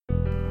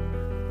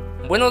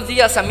Buenos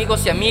días,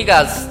 amigos y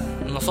amigas.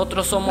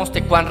 Nosotros somos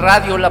Tekuan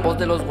Radio, la voz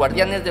de los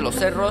guardianes de los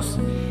cerros,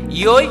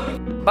 y hoy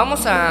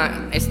vamos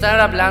a estar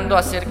hablando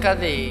acerca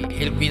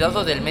del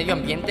cuidado del medio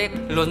ambiente.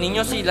 Los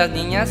niños y las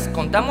niñas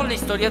contamos la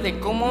historia de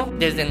cómo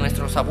desde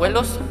nuestros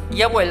abuelos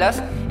y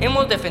abuelas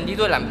hemos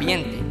defendido el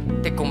ambiente.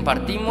 Te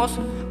compartimos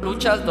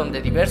luchas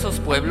donde diversos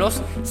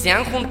pueblos se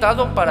han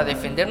juntado para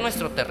defender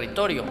nuestro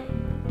territorio.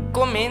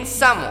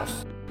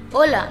 ¡Comenzamos!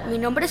 Hola, mi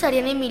nombre es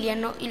Ariana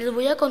Emiliano y les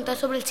voy a contar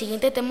sobre el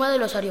siguiente tema de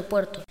los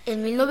aeropuertos.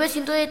 En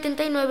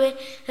 1979,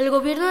 el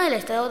gobierno del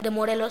estado de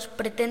Morelos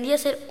pretendía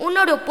hacer un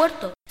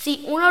aeropuerto.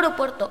 Sí, un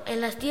aeropuerto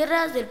en las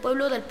tierras del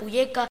pueblo de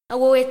Alpuyeca,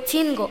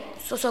 Ahuehuetzingo,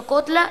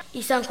 Sosocotla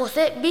y San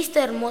José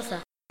Vista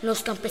Hermosa.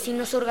 Los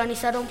campesinos se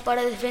organizaron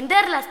para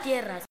defender las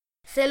tierras.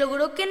 Se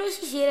logró que no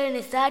se hiciera en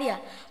esta área,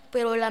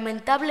 pero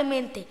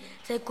lamentablemente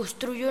se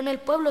construyó en el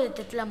pueblo de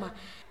Tetlama,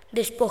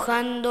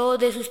 despojando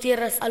de sus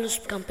tierras a los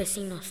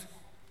campesinos.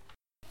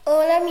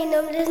 Hola, mi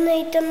nombre es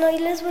Neitón. Hoy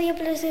les voy a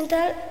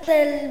presentar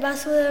el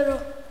basurero.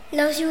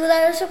 Los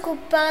ciudadanos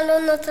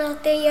ocuparon nuestra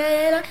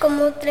tierra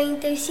como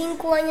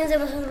 35 años de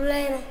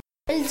basurero.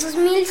 En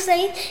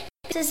 2006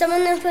 se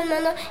estaban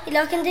enfermando y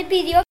la gente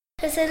pidió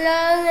que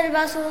cerraran el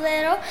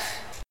basurero.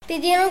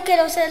 Pidieron que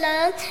lo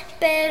cerraran,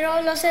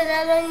 pero lo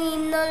cerraron y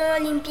no lo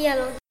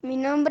limpiaron. Mi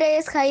nombre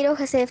es Jairo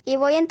Josef y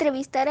voy a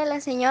entrevistar a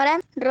la señora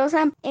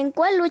Rosa. ¿En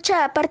cuál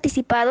lucha ha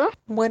participado?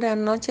 Buenas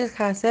noches,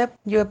 Josef.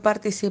 Yo he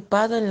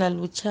participado en la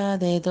lucha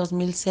de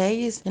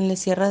 2006 en la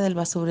Sierra del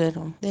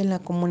Basurero de la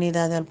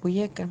comunidad de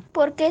Alpuyeca.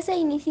 ¿Por qué se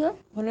inició?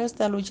 Bueno,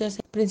 esta lucha es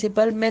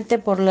principalmente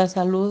por la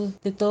salud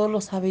de todos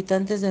los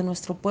habitantes de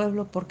nuestro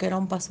pueblo, porque era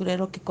un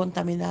basurero que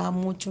contaminaba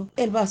mucho.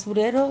 El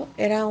basurero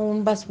era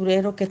un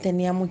basurero que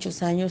tenía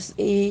muchos años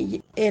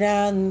y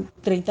eran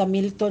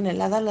 30,000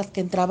 toneladas las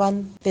que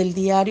entraban del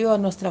diario a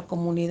nuestra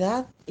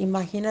comunidad.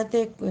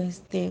 Imagínate,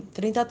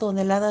 30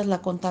 toneladas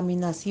la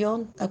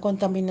contaminación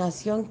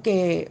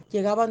que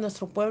llegaba a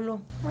nuestro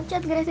pueblo.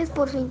 Muchas gracias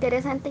por su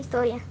interesante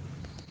historia.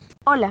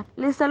 Hola,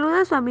 les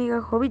saluda su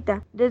amiga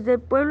Jovita, desde el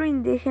pueblo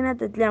indígena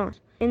Tekuan,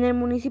 en el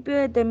municipio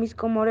de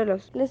Temisco,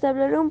 Morelos. Les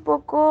hablaré un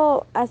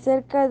poco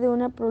acerca de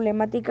una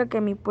problemática que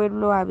mi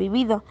pueblo ha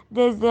vivido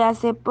desde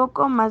hace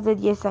poco más de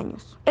 10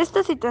 años.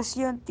 Esta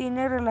situación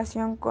tiene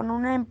relación con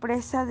una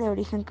empresa de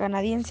origen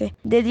canadiense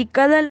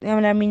dedicada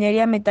a la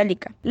minería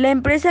metálica. La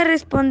empresa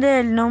responde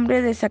al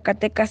nombre de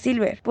Zacatecas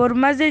Silver. Por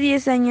más de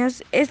 10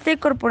 años, este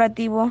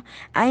corporativo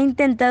ha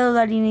intentado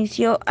dar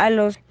inicio a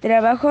los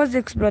trabajos de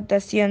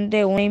explotación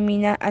de una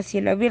mina a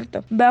cielo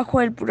abierto, bajo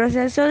el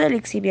proceso de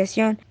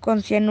lixiviación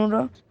con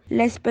cianuro.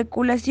 La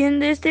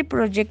especulación de este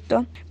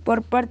proyecto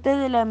por parte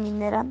de la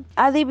minera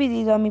ha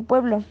dividido a mi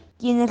pueblo.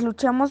 Quienes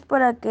luchamos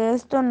para que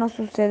esto no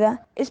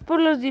suceda es por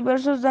los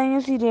diversos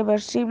daños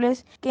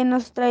irreversibles que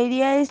nos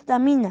traería esta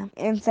mina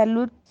en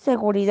salud,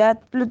 seguridad,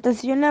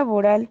 explotación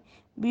laboral,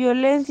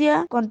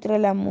 violencia contra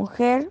la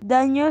mujer,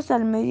 daños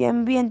al medio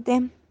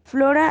ambiente,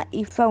 flora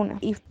y fauna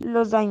y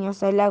los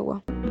daños al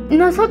agua.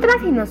 Nosotras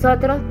y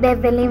nosotros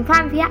desde la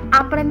infancia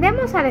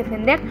aprendemos a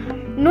defender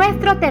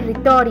nuestro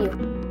territorio.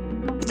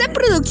 Esta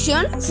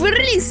producción fue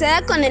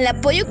realizada con el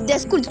apoyo de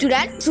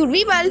Cultural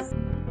Survival.